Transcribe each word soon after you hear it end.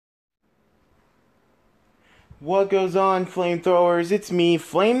What goes on, flamethrowers? It's me,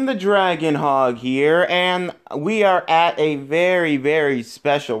 Flame the Dragon Hog here, and we are at a very, very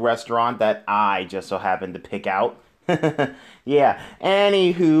special restaurant that I just so happened to pick out. Yeah,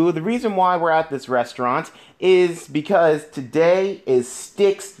 anywho, the reason why we're at this restaurant is because today is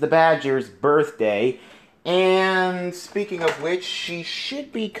Styx the Badger's birthday, and speaking of which, she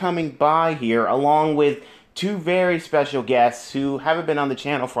should be coming by here along with two very special guests who haven't been on the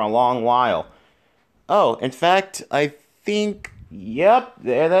channel for a long while. Oh, in fact, I think, yep,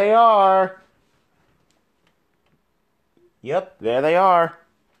 there they are. Yep, there they are.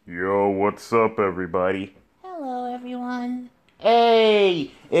 Yo, what's up, everybody? Hello, everyone.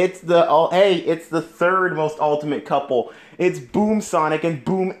 It's the third most ultimate couple. It's Boom Sonic and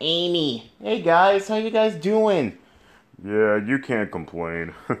Boom Amy. Hey guys, how you guys doing? Yeah, you can't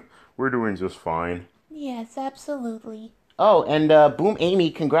complain. We're doing just fine. Yes, absolutely. Oh, and Boom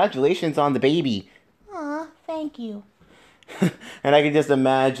Amy, congratulations on the baby. Aw, thank you. And I can just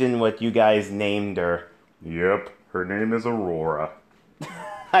imagine what you guys named her. Yep, her name is Aurora.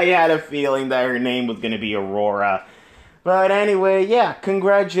 I had a feeling that her name was going to be Aurora. But anyway, yeah,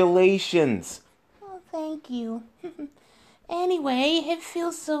 congratulations. Oh, thank you. Anyway, it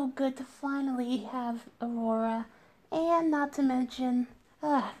feels so good to finally have Aurora. And not to mention,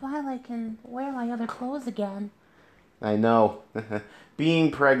 finally I can wear my other clothes again. I know.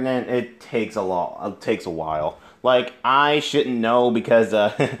 Being pregnant, it takes a while. Like, I shouldn't know because,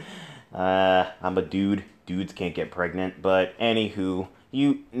 I'm a dude. Dudes can't get pregnant. But, anywho,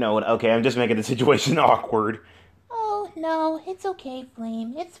 you know it. Okay, I'm just making the situation awkward. Oh, no, it's okay,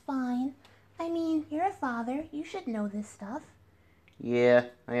 Flame. It's fine. I mean, you're a father. You should know this stuff. Yeah,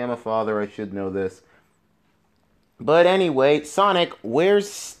 I am a father. I should know this. But anyway, Sonic, where's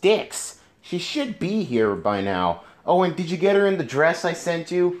Styx? She should be here by now. Oh, and did you get her in the dress I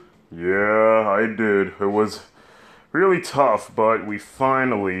sent you? Yeah, I did. It was really tough, but we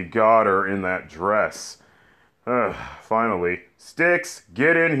finally got her in that dress. Finally. Styx,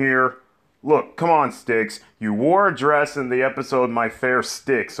 get in here. Look, come on, Styx. You wore a dress in the episode My Fair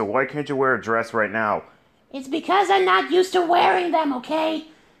Styx, so why can't you wear a dress right now? It's because I'm not used to wearing them, okay?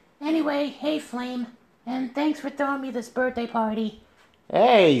 Anyway, hey, Flame. And thanks for throwing me this birthday party.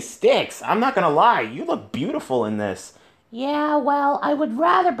 Hey, Styx, I'm not gonna lie, you look beautiful in this. Yeah, well, I would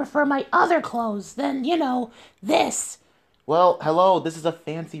rather prefer my other clothes than, this. Well, hello, this is a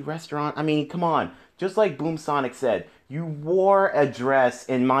fancy restaurant. I mean, come on. Just like Boom Sonic said, you wore a dress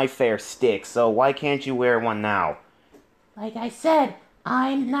in My Fair Styx, so why can't you wear one now? Like I said,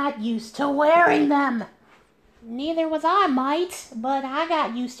 I'm not used to wearing them. Neither was I, mate, but I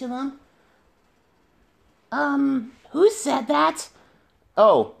got used to them. Who said that?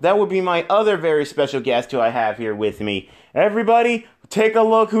 Oh, that would be my other very special guest who I have here with me. Everybody, take a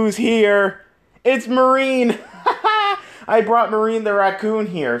look who's here. It's Marine. I brought Marine the raccoon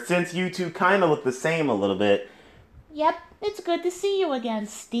here, since you two kind of look the same a little bit. Yep, it's good to see you again,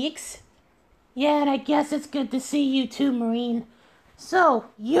 Steeks. Yeah, and I guess it's good to see you too, Marine. So,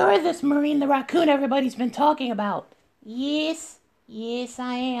 you're this Marine the raccoon everybody's been talking about. Yes,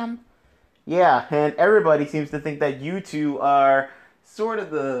 I am. Yeah, and everybody seems to think that you two are sort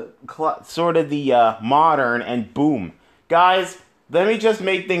of the modern and Boom. Guys, let me just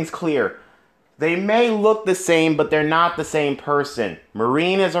make things clear. They may look the same, but they're not the same person.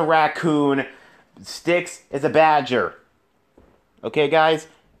 Marine is a raccoon. Styx is a badger. Okay, guys?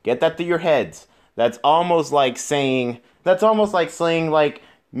 Get that through your heads. That's almost like saying like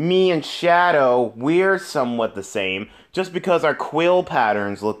me and Shadow, we're somewhat the same, just because our quill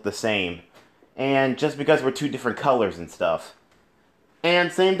patterns look the same. And just because we're two different colors and stuff.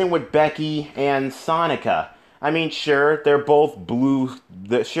 And same thing with Becky and Sonica. I mean, sure, they're both blue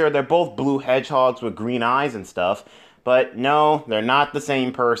hedgehogs with green eyes and stuff, but no, they're not the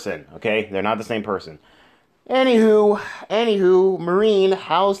same person, okay? They're not the same person. Anywho, Marine,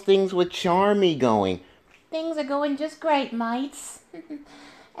 how's things with Charmy going? Things are going just great, mates.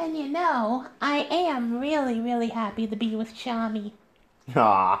 And I am really, really happy to be with Chami.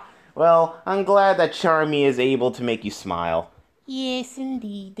 Ah, well, I'm glad that Charmy is able to make you smile. Yes,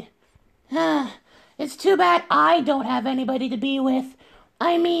 indeed. It's too bad I don't have anybody to be with.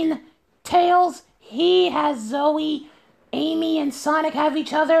 I mean, Tails, he has Zoe. Amy and Sonic have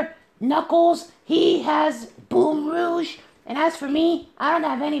each other. Knuckles, he has Boom Rouge. And as for me, I don't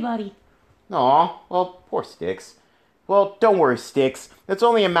have anybody. Aw, well, poor Styx. Well, don't worry, Styx. It's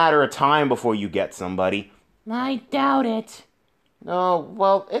only a matter of time before you get somebody. I doubt it. Oh,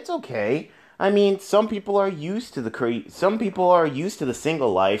 well, it's okay. I mean, some people are used to the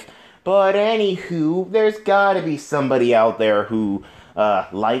single life, but anywho, there's gotta be somebody out there who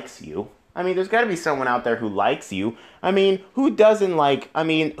likes you. I mean, there's got to be someone out there who likes you. Who doesn't like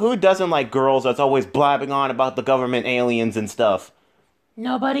girls that's always blabbing on about the government aliens and stuff?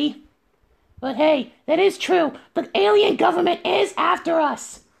 Nobody? But hey, that is true. The alien government is after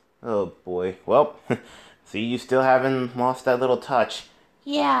us. Oh boy. Well, see, you still haven't lost that little touch.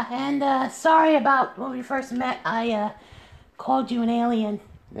 Yeah, and sorry about when we first met. I called you an alien.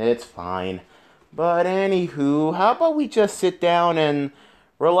 It's fine. But anywho, how about we just sit down and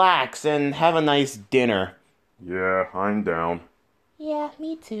relax and have a nice dinner? Yeah, I'm down. Yeah,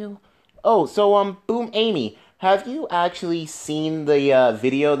 me too. Oh, so Boom Amy, have you actually seen the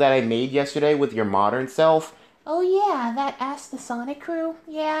video that I made yesterday with your modern self? Oh yeah, that Ask the Sonic crew?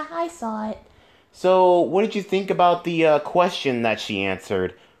 Yeah, I saw it. So, what did you think about the question that she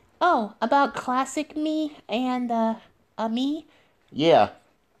answered? Oh, about classic me and a me? Yeah.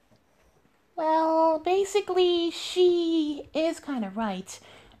 Well, basically, she is kind of right.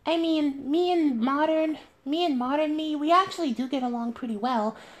 I mean, me and modern me, we actually do get along pretty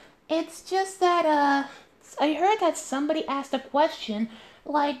well. It's just that, I heard that somebody asked a question,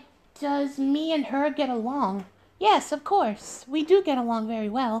 like, does me and her get along? Yes, of course, we do get along very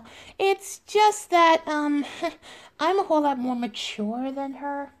well. It's just that, I'm a whole lot more mature than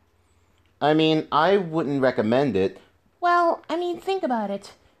her. I mean, I wouldn't recommend it. Well, I mean, think about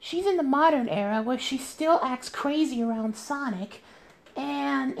it. She's in the modern era where she still acts crazy around Sonic,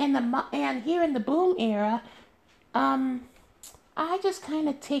 and and here in the Boom era, um, I just kind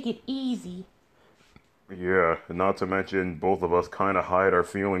of take it easy. Yeah, and not to mention both of us kind of hide our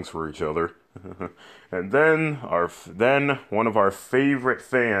feelings for each other. And then one of our favorite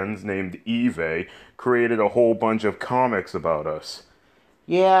fans named Eve created a whole bunch of comics about us.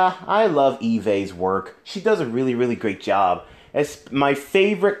 Yeah, I love Eve's work. She does a really, really great job. My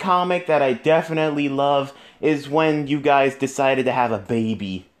favorite comic that I definitely love is when you guys decided to have a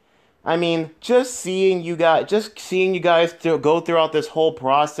baby. I mean, just seeing you guys go throughout this whole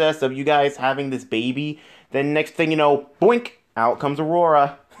process of you guys having this baby, then next thing you know, boink, out comes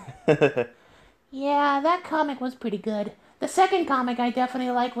Aurora. Yeah, that comic was pretty good. The second comic I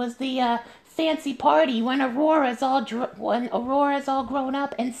definitely like was the fancy party when when Aurora's all grown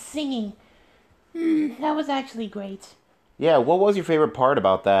up and singing. That was actually great. Yeah, what was your favorite part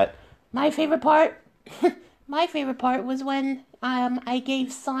about that? My favorite part, my favorite part was when I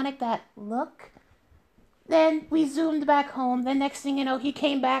gave Sonic that look. Then we zoomed back home. The next thing you know, he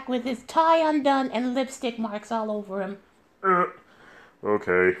came back with his tie undone and lipstick marks all over him. Uh,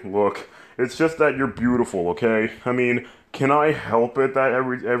 okay, look, it's just that you're beautiful, okay? I mean, can I help it that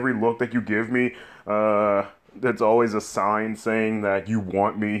every look that you give me, that's always a sign saying that you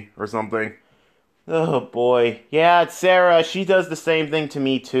want me or something? Oh boy. Yeah, it's Sarah. She does the same thing to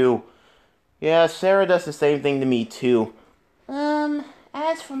me too. Yeah, Sarah does the same thing to me too.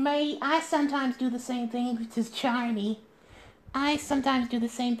 As for me, I sometimes do the same thing to Charmy. I sometimes do the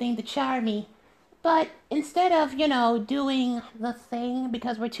same thing to Charmy. But instead of, doing the thing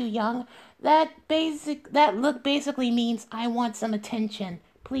because we're too young, that look basically means I want some attention.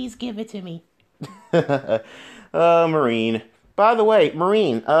 Please give it to me. Marine. By the way,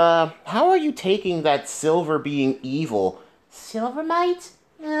 Marine, how are you taking that Silver being evil? Silvermite?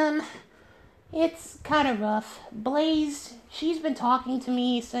 It's kind of rough. Blaze, she's been talking to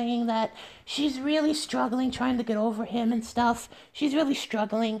me saying that she's really struggling trying to get over him and stuff. She's really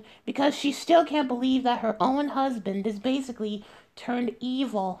struggling because she still can't believe that her own husband is basically turned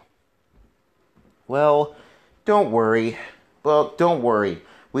evil. Well, don't worry. Don't worry.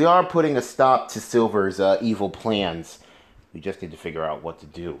 We are putting a stop to Silver's evil plans. We just need to figure out what to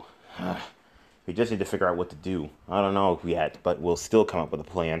do. We just need to figure out what to do. I don't know yet, but we'll still come up with a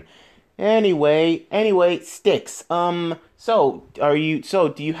plan. Anyway, Sticks. Do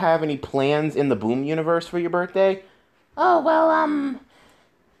you have any plans in the Boom universe for your birthday? Oh, well,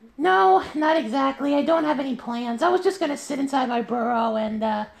 no, not exactly. I don't have any plans. I was just gonna sit inside my burrow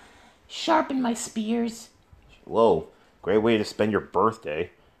and, sharpen my spears. Whoa, great way to spend your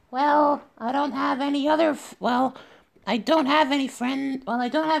birthday. Well, I don't have any other, I don't have any I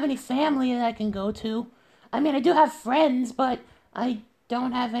don't have any family that I can go to. I mean, I do have friends, but I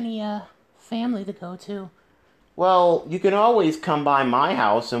don't have any, family to go to. Well, you can always come by my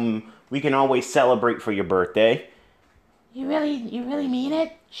house and we can always celebrate for your birthday. You really mean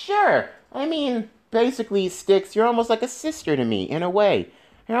it? Sure. I mean, basically, Sticks, you're almost like a sister to me, in a way.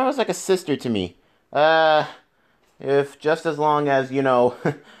 You're almost like a sister to me. If just as long as,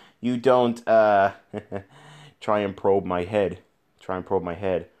 you don't, try and probe my head. Try and probe my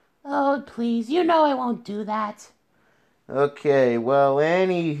head. Oh, please, you know I won't do that. Okay, well,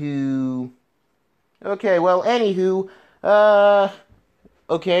 anywho...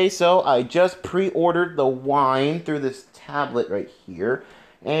 okay, so I just pre-ordered the wine through this tablet right here.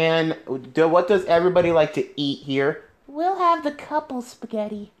 And what does everybody like to eat here? We'll have the couple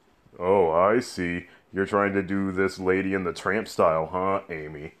spaghetti. Oh, I see. You're trying to do this Lady and the Tramp style, huh,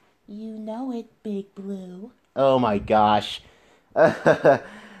 Amy? You know it, Big Blue. Oh my gosh. Let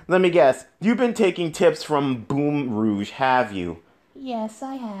me guess. You've been taking tips from Boom Rouge, have you? Yes,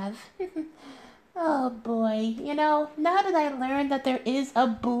 I have. Oh boy, now that I learned that there is a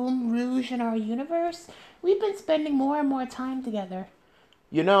Boom Rouge in our universe, we've been spending more and more time together.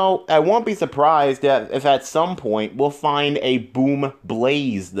 I won't be surprised if at some point we'll find a Boom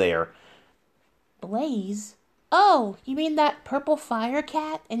Blaze there. Blaze? Oh, you mean that purple fire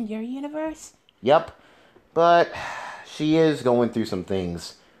cat in your universe? Yep. But she is going through some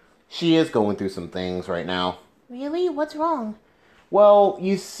things. She is going through some things right now. Really? What's wrong? Well,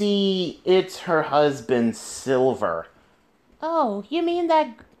 you see, it's her husband, Silver. Oh, you mean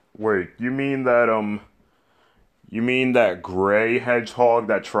that... Wait, you mean that gray hedgehog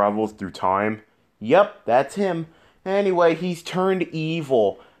that travels through time? Yep, that's him. Anyway, he's turned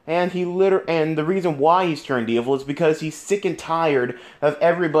evil. And and the reason why he's turned evil is because he's sick and tired of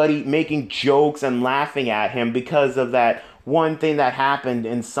everybody making jokes and laughing at him because of that one thing that happened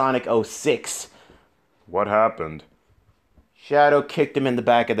in Sonic 06. What happened? Shadow kicked him in the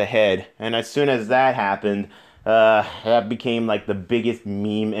back of the head, and as soon as that happened, that became like the biggest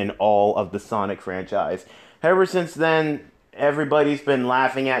meme in all of the Sonic franchise. Ever since then, everybody's been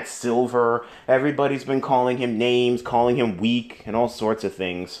laughing at Silver, everybody's been calling him names, calling him weak, and all sorts of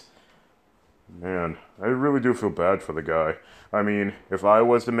things. Man, I really do feel bad for the guy. I mean, if I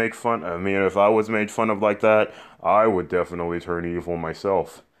was made fun of like that, I would definitely turn evil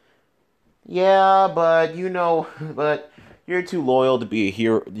myself. Yeah, but but you're too loyal to be a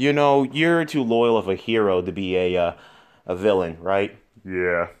hero. You're too loyal of a hero to be a villain, right?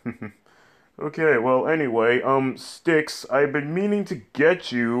 Yeah. Okay, well, anyway, Sticks, I've been meaning to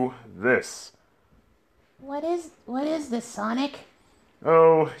get you this. What is this, Sonic?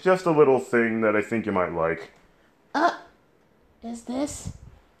 Oh, just a little thing that I think you might like. Uh, is this?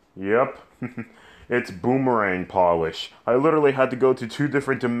 Yep. It's boomerang polish. I literally had to go to 2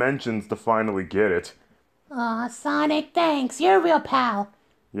 different dimensions to finally get it. Aw, Sonic, thanks. You're a real pal.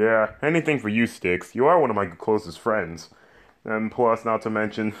 Yeah, anything for you, Sticks. You are one of my closest friends. And plus, not to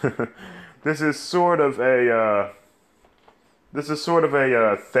mention, this is sort of a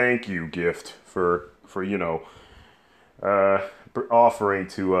thank you gift for uh, offering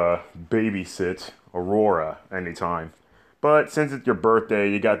to babysit Aurora anytime. But since it's your birthday,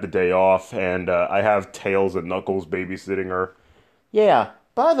 you got the day off, and I have Tails and Knuckles babysitting her. Yeah.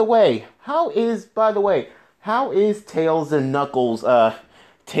 How is Tails and Knuckles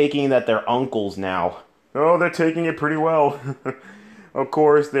taking that they're uncles now? Oh, they're taking it pretty well. Of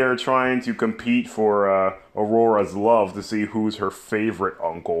course, they're trying to compete for Aurora's love to see who's her favorite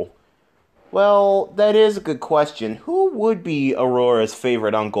uncle. Well, that is a good question. Who would be Aurora's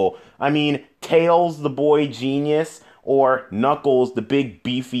favorite uncle? I mean, Tails the boy genius or Knuckles the big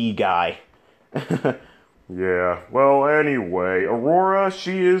beefy guy? Yeah, well, anyway, Aurora,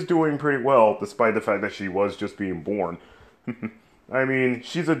 she is doing pretty well, despite the fact that she was just being born. I mean,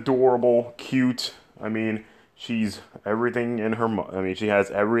 she's adorable, cute. I mean, she's everything in her she has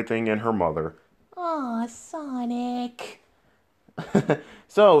everything in her mother. Aw, Sonic.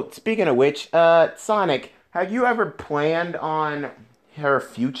 So, speaking of which, Sonic, have you ever planned on her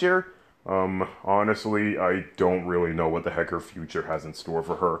future? Honestly, I don't really know what the heck her future has in store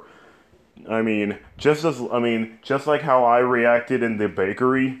for her. Just like how I reacted in the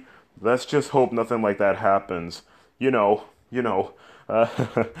bakery, let's just hope nothing like that happens. A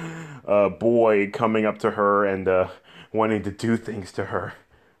boy coming up to her and wanting to do things to her.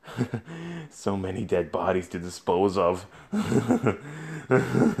 So many dead bodies to dispose of.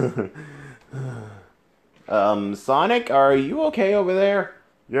 Sonic, are you okay over there?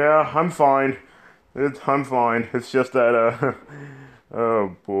 Yeah, I'm fine. I'm fine. It's just that,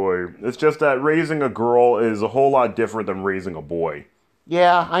 oh boy. It's just that raising a girl is a whole lot different than raising a boy.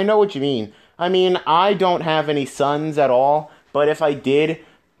 Yeah, I know what you mean. I mean, I don't have any sons at all, but if I did,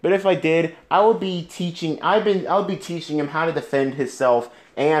 I would be teaching. I'll be teaching him how to defend himself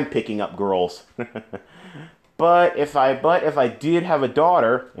and picking up girls. But if I did have a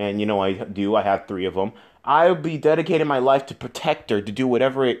daughter, and I do, I have 3 of them. I would be dedicating my life to protect her, to do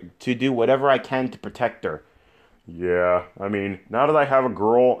whatever I can to protect her. Yeah, I mean, now that I have a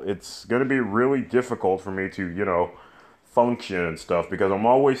girl, it's gonna be really difficult for me to, function and stuff because I'm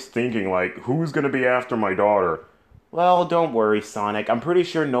always thinking like, who's gonna be after my daughter? Well, don't worry, Sonic. I'm pretty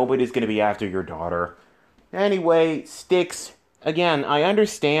sure nobody's gonna be after your daughter. Anyway, Sticks, again, I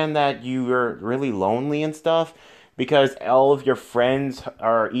understand that you're really lonely and stuff because all of your friends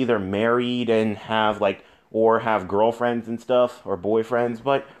are either married and have like or have girlfriends and stuff or boyfriends,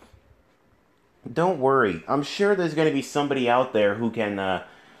 but don't worry. I'm sure there's going to be somebody out there who can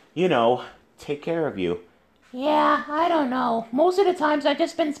you know, take care of you. Yeah, I don't know. Most of the times I've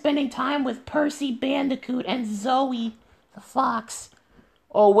just been spending time with Percy Bandicoot and Zoe, the fox.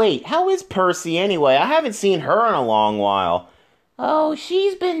 Oh wait, how is Percy anyway? I haven't seen her in a long while. Oh,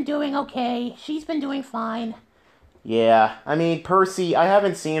 she's been doing okay. She's been doing fine. Yeah, I mean, Percy, I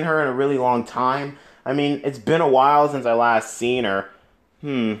haven't seen her in a really long time. I mean, it's been a while since I last seen her.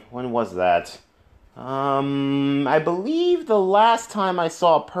 When was that? I believe the last time I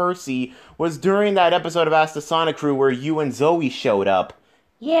saw Percy was during that episode of Ask the Sonic Crew where you and Zoe showed up.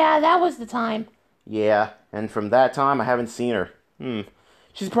 Yeah, that was the time. Yeah, and from that time I haven't seen her.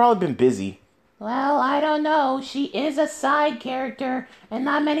 She's probably been busy. Well, I don't know. She is a side character, and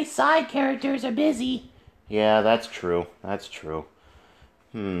not many side characters are busy. Yeah, that's true. That's true.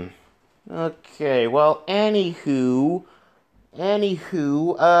 Okay, well, oh,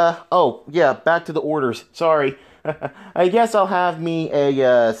 yeah, back to the orders. Sorry. I guess I'll have me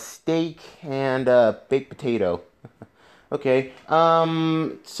a steak and a baked potato. Okay.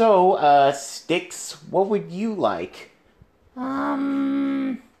 Sticks, what would you like?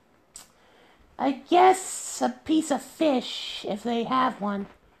 Um, I guess a piece of fish, if they have one.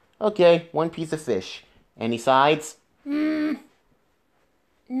 Okay, one piece of fish. Any sides? No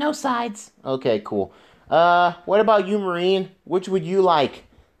sides. Okay, cool. What about you, Marine? Which would you like?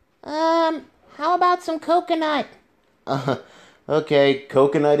 How about some coconut? Okay,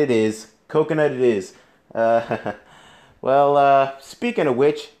 coconut it is. Coconut it is. Uh, speaking of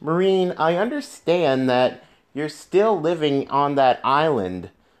which, Marine, I understand that you're still living on that island.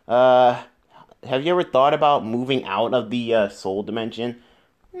 Have you ever thought about moving out of the soul dimension?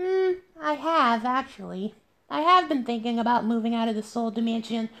 I have, actually. I have been thinking about moving out of the Soul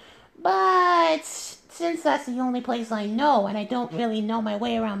Dimension, but since that's the only place I know and I don't really know my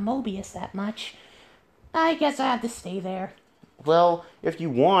way around Mobius that much, I guess I have to stay there. Well, if you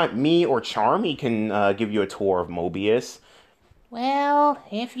want, me or Charmy can give you a tour of Mobius. Well,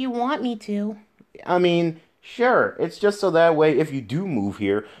 if you want me to. I mean, sure, it's just so that way if you do move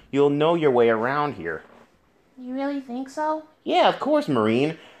here, you'll know your way around here. You really think so? Yeah, of course,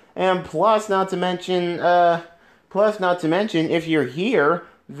 Marine. And plus not to mention, if you're here,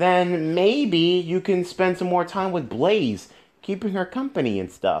 then maybe you can spend some more time with Blaze, keeping her company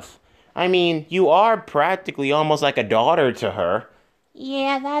and stuff. I mean, you are practically almost like a daughter to her.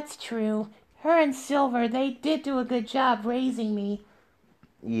 Yeah, that's true. Her and Silver, they did do a good job raising me.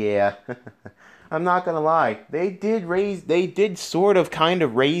 Yeah, I'm not gonna lie. They did sort of kind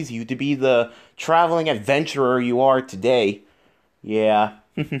of raise you to be the traveling adventurer you are today. Yeah.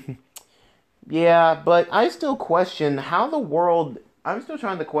 Yeah, but I still question how the world. I'm still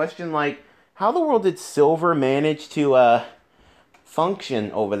trying to question, like, how the world did Silver manage to,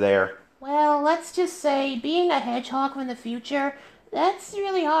 function over there? Well, let's just say being a hedgehog from the future, that's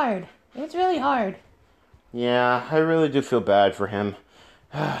really hard. It's really hard. Yeah, I really do feel bad for him.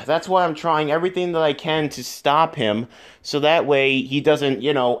 That's why I'm trying everything that I can to stop him, so that way he doesn't,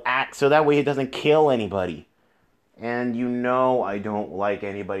 so that way he doesn't kill anybody. And I don't like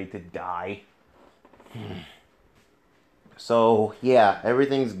anybody to die. So, yeah,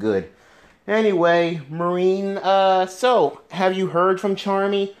 everything's good. Anyway, Marine, so, have you heard from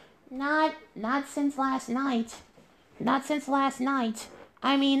Charmy? Not since last night. Not since last night.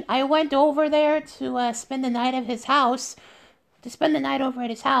 I mean, I went over there to spend the night at his house. To spend the night over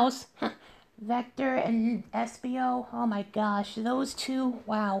at his house. Vector and Espio. Oh my gosh, those two.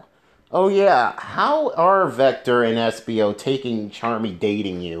 Wow. Oh yeah, how are Vector and Espio taking Charmy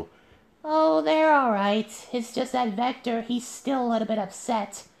dating you? Oh, they're alright. It's just that Vector, he's still a little bit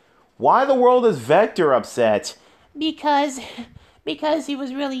upset. Why the world is Vector upset? Because he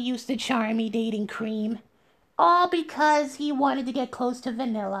was really used to Charmy dating Cream. All because he wanted to get close to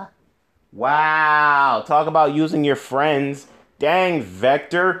Vanilla. Wow, talk about using your friends. Dang,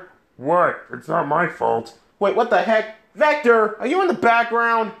 Vector. What? It's not my fault. Wait, what the heck? Vector, are you in the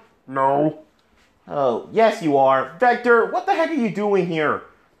background? No. Oh, yes you are. Vector, what the heck are you doing here?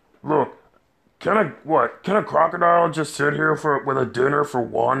 Look, can a crocodile just sit here with a dinner for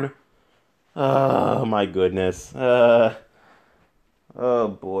one? Oh, my goodness. Oh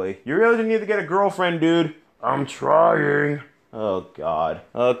boy. You really need to get a girlfriend, dude. I'm trying. Oh god.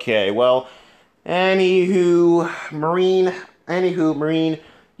 Okay, well, Marine,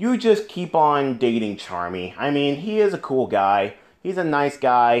 you just keep on dating Charmy. I mean, he is a cool guy. He's a nice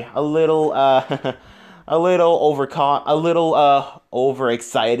guy. A little a little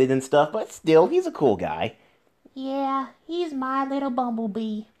overexcited and stuff, but still, he's a cool guy. Yeah, he's my little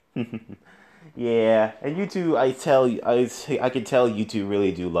bumblebee. Yeah, and you two, I tell you, I can tell you two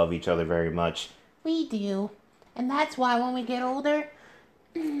really do love each other very much. We do. And that's why when we get older,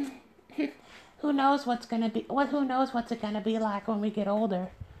 who knows who knows what's it gonna be like when we get older.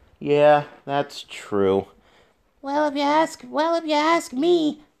 Yeah, that's true. Well, if you ask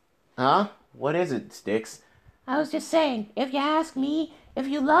me, Huh? What is it, Sticks? I was just saying, if you ask me, if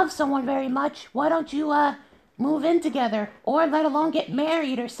you love someone very much, why don't you, move in together? Or let alone get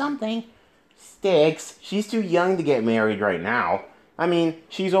married or something. Sticks, she's too young to get married right now. I mean,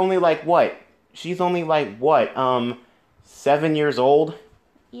 she's only like what? She's only like what? 7 years old?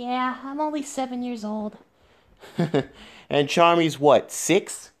 Yeah, I'm only 7 years old. And Charmy's what,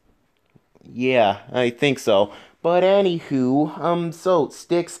 6? Yeah, I think so. But anywho, so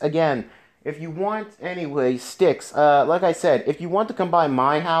Sticks again. If you want, anyway, Sticks. Like I said, if you want to come by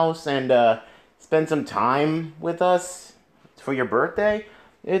my house and spend some time with us for your birthday,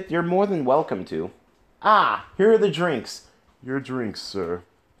 you're more than welcome to. Ah, here are the drinks. Your drinks, sir.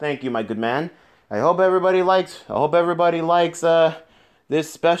 Thank you, my good man. I hope everybody likes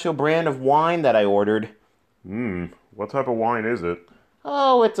this special brand of wine that I ordered. What type of wine is it?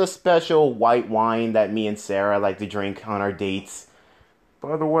 Oh, it's a special white wine that me and Sarah like to drink on our dates.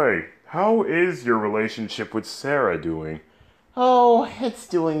 By the way, how is your relationship with Sarah doing? Oh, it's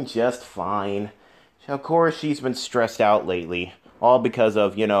doing just fine. Of course, she's been stressed out lately. All because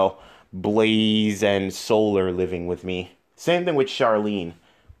of, Blaze and Solar living with me. Same thing with Charlene.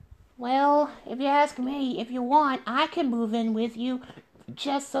 Well, if you ask me, if you want, I can move in with you,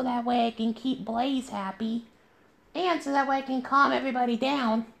 just so that way I can keep Blaze happy. And so that way I can calm everybody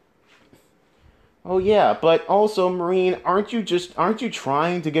down. Oh yeah, but also, Marine, aren't you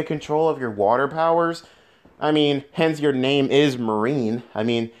trying to get control of your water powers? I mean, hence your name is Marine. I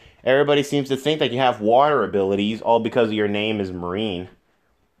mean, everybody seems to think that you have water abilities all because of your name is Marine.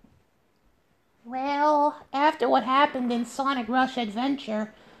 Well, after what happened in Sonic Rush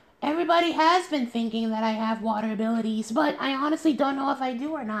Adventure, everybody has been thinking that I have water abilities, but I honestly don't know if I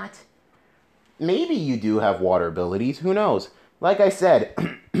do or not. Maybe you do have water abilities, who knows? Like I said,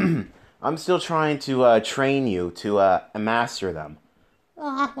 I'm still trying to train you to master them.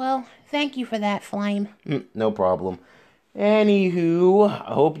 Well, thank you for that, Flame. No problem. Anywho,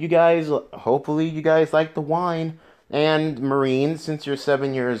 hopefully you guys like the wine. And Marine, since you're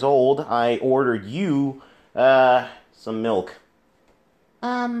 7 years old, I ordered you, some milk.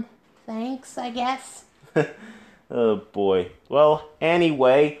 Thanks, I guess. Oh boy. Well,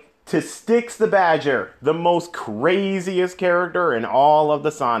 anyway, to Sticks the Badger, the most craziest character in all of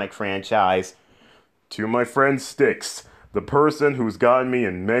the Sonic franchise. To my friend Styx, the person who's gotten me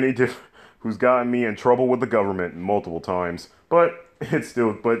in trouble with the government multiple times. But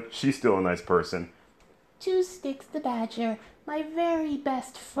she's still a nice person. To Sticks the Badger, my very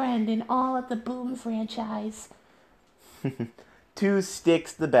best friend in all of the Boom franchise. To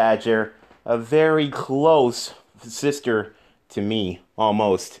Sticks the Badger, a very close sister to me,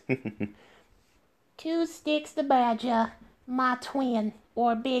 almost. To Sticks the Badger, my twin,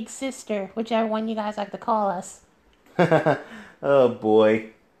 or big sister, whichever one you guys like to call us. Oh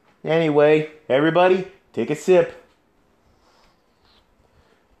boy. Anyway, everybody, take a sip.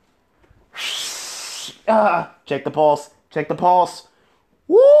 Check the pulse. Check the pulse.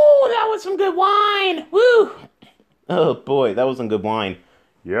 Woo, that was some good wine. Woo. Oh boy, that was some good wine.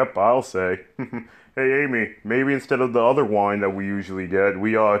 Yep, I'll say. Hey, Amy, maybe instead of the other wine that we usually get,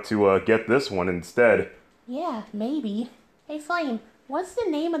 we ought to get this one instead. Yeah, maybe. Hey, Flame, what's the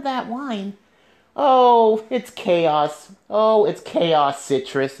name of that wine? Oh, it's Chaos. Oh, it's Chaos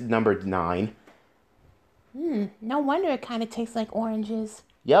Citrus number 9. No wonder it kind of tastes like oranges.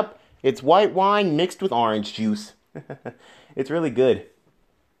 Yep, it's white wine mixed with orange juice. It's really good.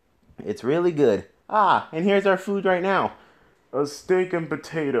 It's really good. Ah, and here's our food right now. A steak and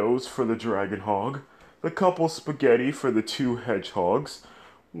potatoes for the dragon hog, a couple spaghetti for the 2 hedgehogs,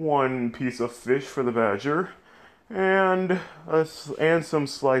 1 piece of fish for the badger, and some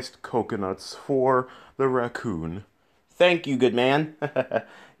sliced coconuts for the raccoon. Thank you, good man.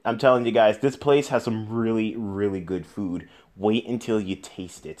 I'm telling you guys, this place has some really, really good food. Wait until you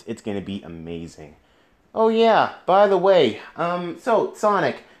taste it. It's gonna be amazing. Oh yeah, by the way, so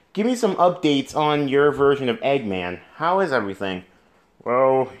Sonic, give me some updates on your version of Eggman. How is everything?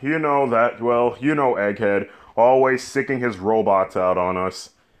 Well, you know Egghead, always sicking his robots out on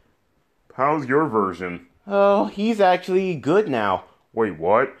us. How's your version? Oh, he's actually good now. Wait,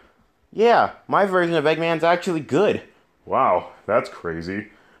 what? Yeah, my version of Eggman's actually good. Wow, that's crazy.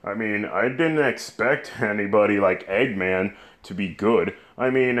 I mean, I didn't expect anybody like Eggman to be good. I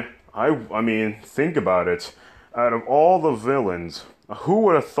mean, think about it. Out of all the villains, who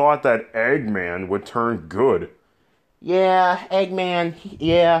would have thought that Eggman would turn good? Yeah, Eggman.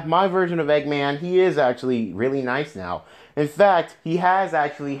 Yeah, my version of Eggman, he is actually really nice now. In fact, he has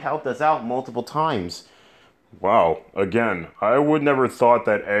actually helped us out multiple times. Wow, again, I would never thought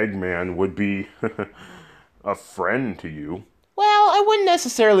that Eggman would be a friend to you. Well, I wouldn't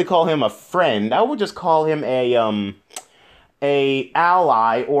necessarily call him a friend. I would just call him a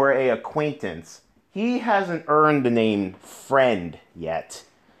ally or a acquaintance. He hasn't earned the name friend yet.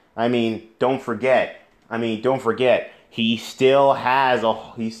 Don't forget. He still has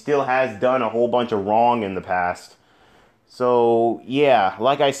done a whole bunch of wrong in the past. So, yeah,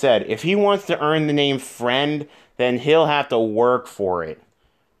 like I said, if he wants to earn the name friend, then he'll have to work for it.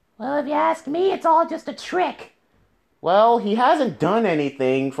 Well, if you ask me, it's all just a trick. Well, he hasn't done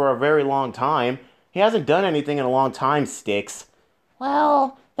anything for a very long time. He hasn't done anything in a long time, Sticks.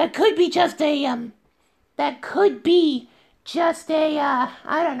 Well, that could be just I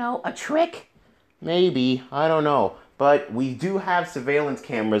don't know, a trick. Maybe, I don't know. But we do have surveillance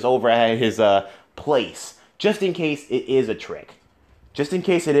cameras over at his place, just in case it is a trick. Just in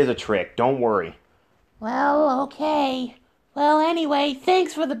case it is a trick, don't worry. Well, okay. Well, anyway,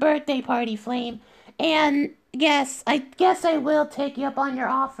 thanks for the birthday party, Flame. And yes, I guess I will take you up on your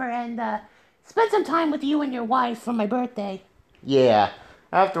offer and spend some time with you and your wife for my birthday. Yeah,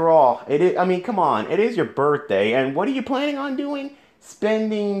 after all, come on, it is your birthday, and what are you planning on doing?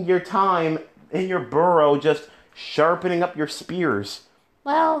 Spending your time in your burrow just sharpening up your spears.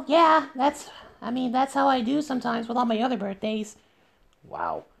 Well, yeah, that's how I do sometimes with all my other birthdays.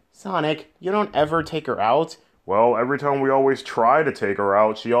 Wow. Sonic, you don't ever take her out? Well, every time we always try to take her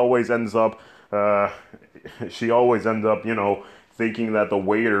out, uh, she always ends up, thinking that the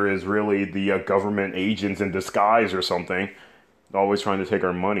waiter is really the government agents in disguise or something. Always trying to take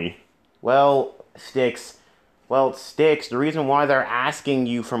our money. Well, Sticks, the reason why they're asking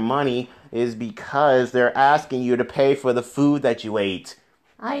you for money is because they're asking you to pay for the food that you ate.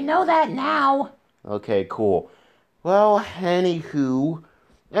 I know that now. Okay, cool. Well, anywho,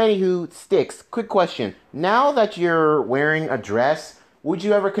 Sticks, quick question. Now that you're wearing a dress, would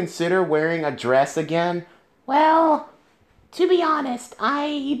you ever consider wearing a dress again? Well, to be honest,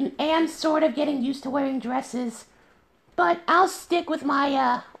 I am sort of getting used to wearing dresses, but I'll stick with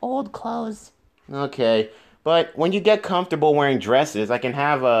my old clothes. Okay, but when you get comfortable wearing dresses, I can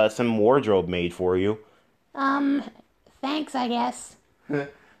have some wardrobe made for you. Um, Thanks, I guess.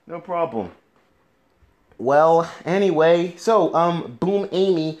 No problem. Well, anyway, so, Boom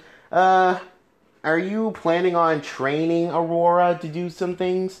Amy, are you planning on training Aurora to do some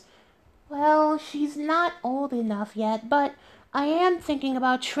things? Well, she's not old enough yet, but I am thinking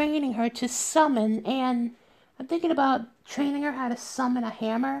about training her to summon, and I'm thinking about training her how to summon a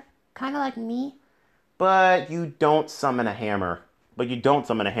hammer, kind of like me. But you don't summon a hammer.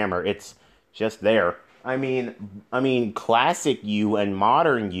 It's just there. Classic you and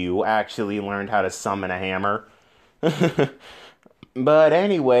modern you actually learned how to summon a hammer. But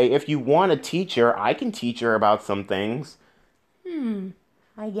anyway, if you want to teach her, I can teach her about some things.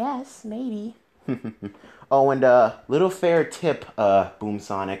 I guess, maybe. Oh, and little fair tip, Boom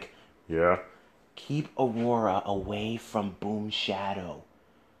Sonic. Yeah. Keep Aurora away from Boom Shadow.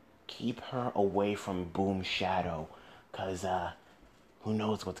 Keep her away from Boom Shadow, 'cause who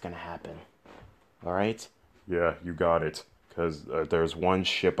knows what's gonna happen. All right? Yeah, you got it. Because there's one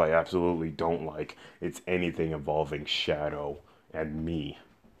ship I absolutely don't like. It's anything involving Shadow and me.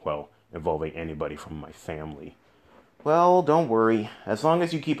 Well, involving anybody from my family. Well, don't worry. As long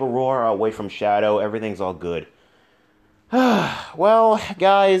as you keep Aurora away from Shadow, everything's all good. Well,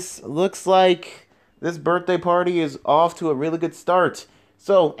 guys, looks like this birthday party is off to a really good start.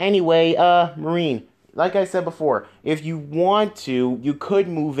 So, anyway, Marine, like I said before, if you want to, you could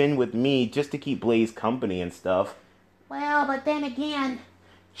move in with me just to keep Blaze company and stuff. Well, but then again,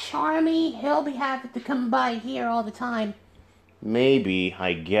 Charmy, he'll be happy to come by here all the time. Maybe,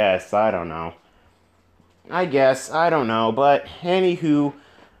 I guess, I don't know. But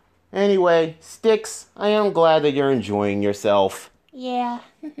anyway, Sticks, I am glad that you're enjoying yourself. Yeah,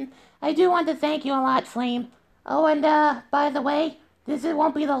 I do want to thank you a lot, Flame. Oh, and by the way, this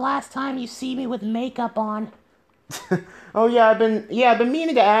won't be the last time you see me with makeup on. Oh yeah, I've been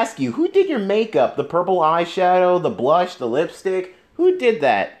meaning to ask you, who did your makeup? The purple eyeshadow, the blush, the lipstick? Who did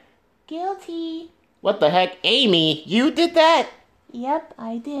that? Guilty. What the heck, Amy? You did that? Yep,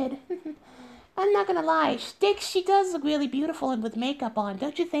 I did. I'm not gonna lie, Sticks, she does look really beautiful with makeup on,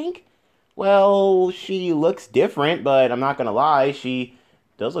 don't you think? Well, she looks different, but I'm not gonna lie, she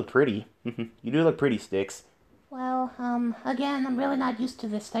does look pretty. You do look pretty, Sticks. Well, again, I'm really not used to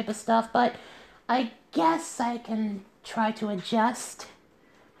this type of stuff, but I guess I can try to adjust.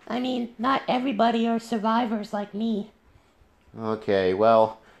 I mean, not everybody are survivors like me. Okay,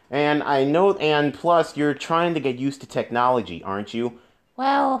 well, and I know, and plus, you're trying to get used to technology, aren't you?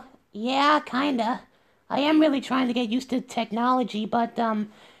 Well, yeah, kinda. I am really trying to get used to technology, but,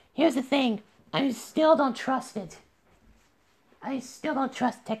 here's the thing. I still don't trust it. I still don't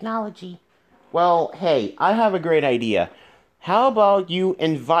trust technology. Well, hey, I have a great idea. How about you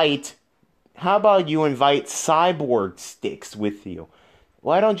invite, how about you invite Cyborg Sticks with you?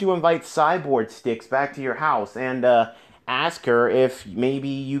 Why don't you invite Cyborg Sticks back to your house and ask her if maybe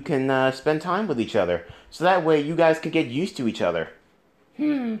you can spend time with each other, so that way you guys can get used to each other.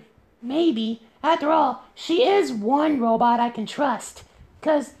 Maybe. After all, she is one robot I can trust.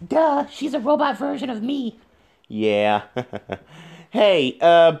 'Cause, duh, she's a robot version of me. Yeah. Hey,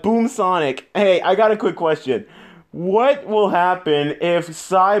 Boom Sonic. Hey, I got a quick question. What will happen if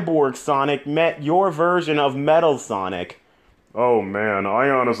Cyborg Sonic met your version of Metal Sonic? Oh man, I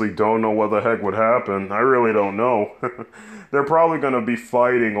honestly don't know what the heck would happen. I really don't know. They're probably gonna be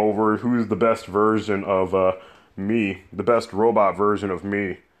fighting over who's the best version of me, the best robot version of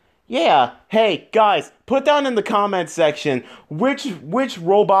me. Yeah. Hey, guys, put down in the comments section which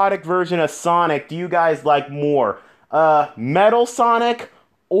robotic version of Sonic do you guys like more? Metal Sonic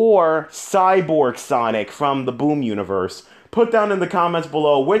or Cyborg Sonic from the Boom universe? Put down in the comments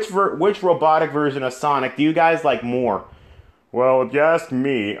below which robotic version of Sonic do you guys like more? Well, if you ask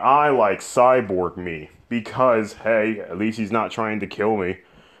me, I like Cyborg me because hey, at least he's not trying to kill me.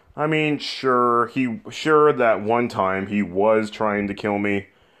 I mean, sure that one time he was trying to kill me,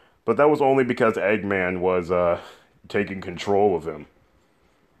 but that was only because Eggman was taking control of him.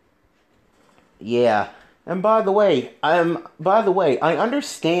 Yeah. And by the way, I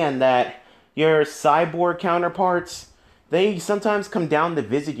understand that your cyborg counterparts, they sometimes come down to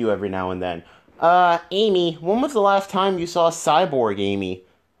visit you every now and then. Amy, when was the last time you saw Cyborg Amy?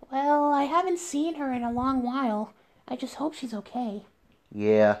 Well, I haven't seen her in a long while. I just hope she's okay.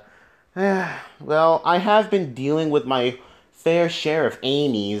 Yeah. Well, I have been dealing with my fair share of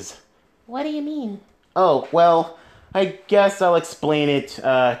Amy's. What do you mean? Oh, well, I guess I'll explain it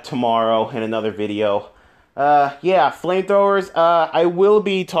tomorrow in another video. Yeah, flamethrowers, I will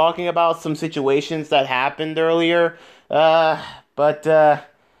be talking about some situations that happened earlier. But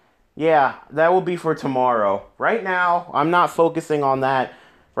yeah, that will be for tomorrow. Right now, I'm not focusing on that.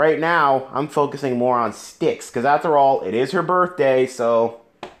 Right now, I'm focusing more on Sticks, because after all, it is her birthday, so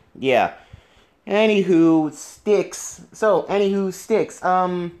yeah. Anywho, Sticks,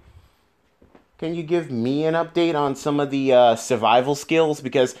 can you give me an update on some of the survival skills?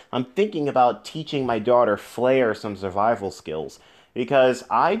 Because I'm thinking about teaching my daughter Flair some survival skills. Because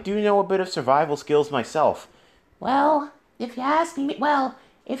I do know a bit of survival skills myself. Well, if you ask me, well,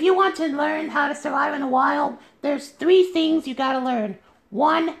 if you want to learn how to survive in the wild, there's three things you gotta learn.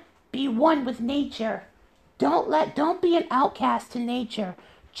 One, be one with nature. Don't be an outcast to nature.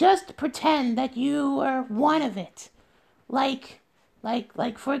 Just pretend that you are one of it. Like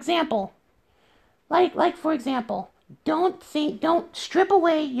for example, for example, don't strip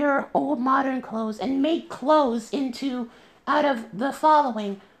away your old modern clothes and make clothes into out of the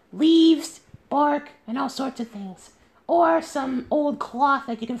following: leaves, bark, and all sorts of things. Or some old cloth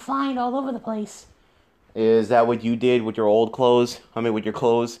that you can find all over the place. Is that what you did with your old clothes? I mean, with your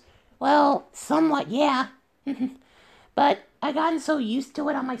clothes? Well, somewhat, yeah. But I gotten so used to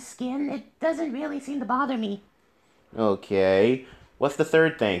it on my skin, it doesn't really seem to bother me. Okay. What's the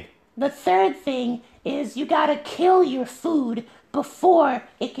third thing? The third thing is you gotta kill your food before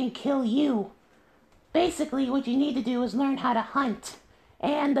it can kill you. Basically, what you need to do is learn how to hunt.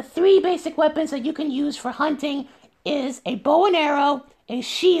 And the three basic weapons that you can use for hunting is a bow and arrow, a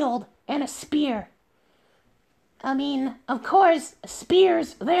shield, and a spear. I mean, of course,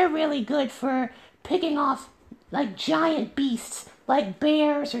 spears, they're really good for picking off like giant beasts, like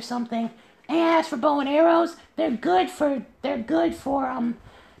bears or something. And as for bow and arrows, they're good for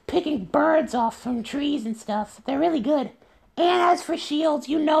picking birds off from trees and stuff. They're really good. And as for shields,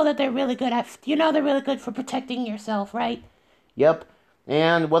 they're really good for protecting yourself, right? Yep.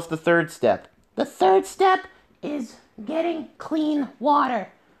 And what's the third step? The third step is getting clean water.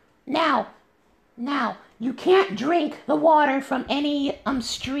 Now, you can't drink the water from any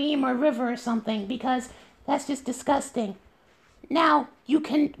stream or river or something because that's just disgusting. Now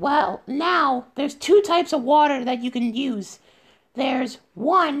there's two types of water that you can use. There's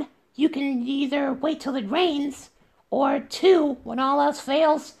one, you can either wait till it rains, or two, when all else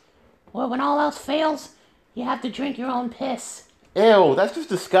fails, you have to drink your own piss. Ew, that's just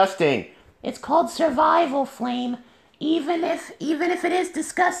disgusting. It's called survival, Flame. Even if it is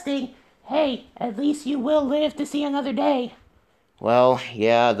disgusting, hey, at least you will live to see another day. Well,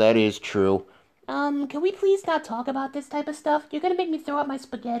 yeah, that is true. Can we please not talk about this type of stuff? You're gonna make me throw up my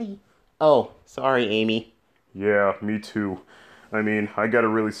spaghetti. Oh, sorry, Amy. Yeah, me too. I mean, I got a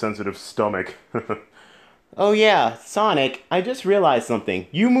really sensitive stomach. Oh yeah, Sonic, I just realized something.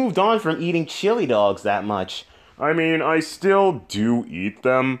 You moved on from eating chili dogs that much. I mean, I still do eat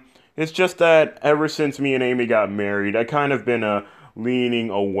them. It's just that ever since me and Amy got married, I kind of been leaning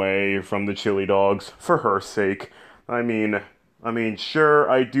away from the chili dogs for her sake. Sure,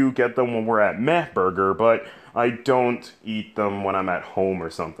 I do get them when we're at Meh Burger, but I don't eat them when I'm at home or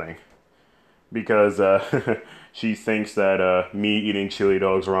something. Because she thinks that me eating chili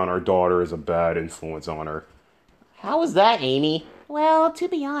dogs around our daughter is a bad influence on her. How is that, Amy? Well, to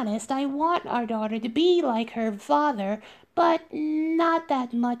be honest, I want our daughter to be like her father, but not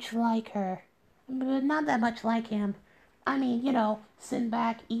that much like her. Not that much like him. I mean, sitting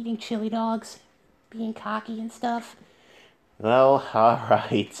back, eating chili dogs, being cocky and stuff. Well,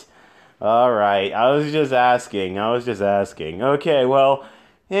 alright. Alright, I was just asking. Okay, well,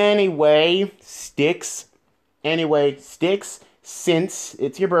 Sticks, since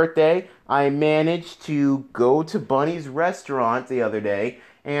it's your birthday, I managed to go to Bunny's restaurant the other day,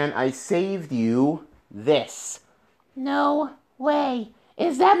 and I saved you this. No way.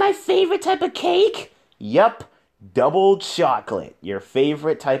 Is that my favorite type of cake? Yup, double chocolate, your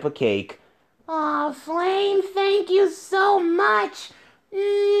favorite type of cake. Aw, Flame, thank you so much.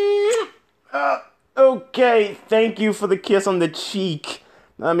 Okay, thank you for the kiss on the cheek.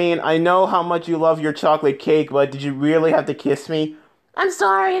 I mean, I know how much you love your chocolate cake, but did you really have to kiss me? I'm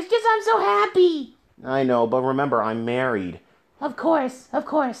sorry, it's just I'm so happy. I know, but remember, I'm married. Of course,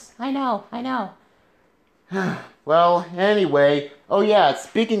 I know. Well, anyway, oh yeah,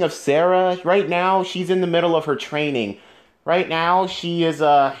 speaking of Sarah, right now she's in the middle of her training. Right now she is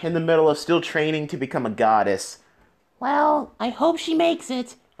in the middle of still training to become a goddess. Well, I hope she makes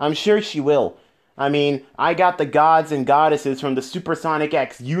it. I'm sure she will. I mean, I got the gods and goddesses from the Supersonic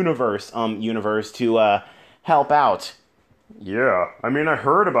X universe to help out. Yeah, I mean, I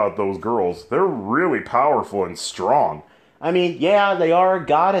heard about those girls. They're really powerful and strong. I mean, yeah, they are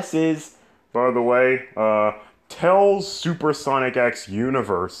goddesses. By the way, tell Supersonic X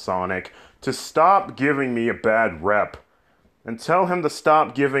Universe Sonic to stop giving me a bad rep. And tell him to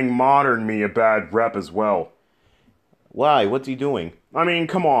stop giving modern me a bad rep as well. Why? What's he doing? I mean,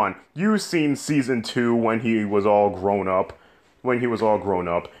 come on. You've seen season 2 when he was all grown up.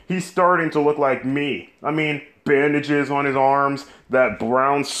 He's starting to look like me. I mean, bandages on his arms, that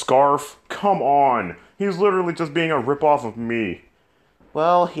brown scarf. Come on. He's literally just being a ripoff of me.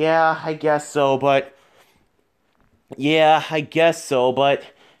 Well, yeah, I guess so, but...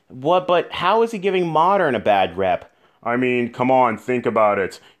 But how is he giving modern a bad rep? I mean, come on, think about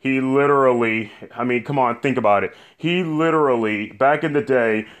it. He literally, back in the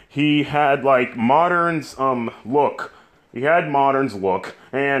day, he had like Modern's look. He had Modern's look,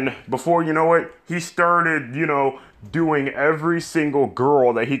 and before you know it, he started, doing every single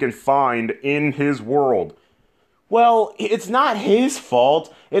girl that he can find in his world. Well, it's not his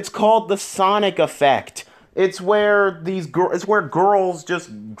fault. It's called the Sonic effect. It's where girls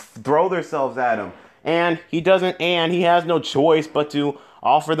just throw themselves at him. And he has no choice but to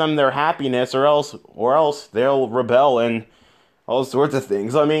offer them their happiness or else they'll rebel and all sorts of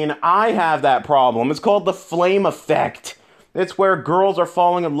things. I mean, I have that problem. It's called the flame effect. It's where girls are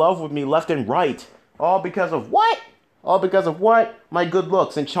falling in love with me left and right. All because of what? All because of what? My good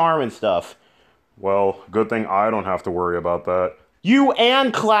looks and charm and stuff. Well, good thing I don't have to worry about that. You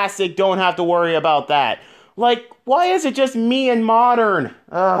and Classic don't have to worry about that. Like, why is it just me and Modern?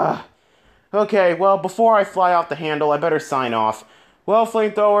 Ugh. Okay, well, before I fly off the handle, I better sign off. Well,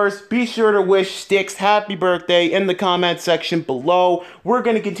 flamethrowers, be sure to wish Sticks happy birthday in the comment section below. We're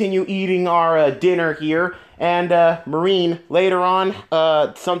going to continue eating our dinner here. And, Marine, later on,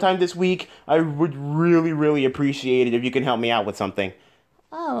 sometime this week, I would really, really appreciate it if you can help me out with something.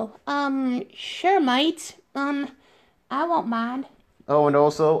 Oh, sure, mate. I won't mind. Oh, and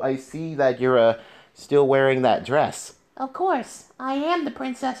also, I see that you're, still wearing that dress. Of course. I am the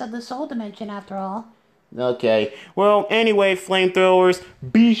princess of the soul dimension, after all. Okay. Well, anyway, flamethrowers,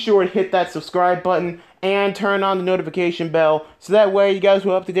 be sure to hit that subscribe button and turn on the notification bell so that way you guys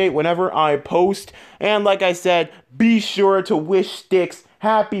will be up to date whenever I post. And like I said, be sure to wish Sticks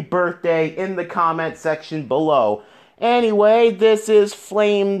happy birthday in the comment section below. Anyway, this is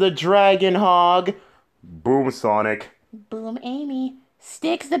Flame the Dragon Hog. Boom, Sonic. Boom, Amy.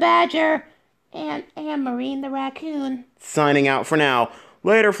 Sticks the Badger. And Marine the raccoon. Signing out for now.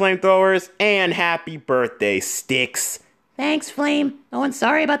 Later, flamethrowers, and happy birthday, Sticks. Thanks, Flame. Oh, and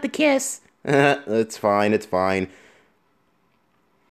sorry about the kiss. It's fine, it's fine.